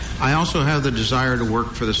I also have the desire to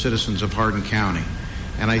work for the citizens of Hardin County.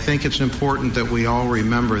 And I think it's important that we all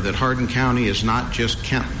remember that Hardin County is not just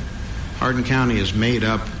Kenton. Hardin County is made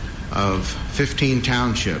up of 15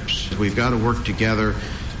 townships. We've got to work together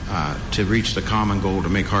to reach the common goal to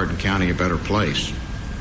make Hardin County a better place.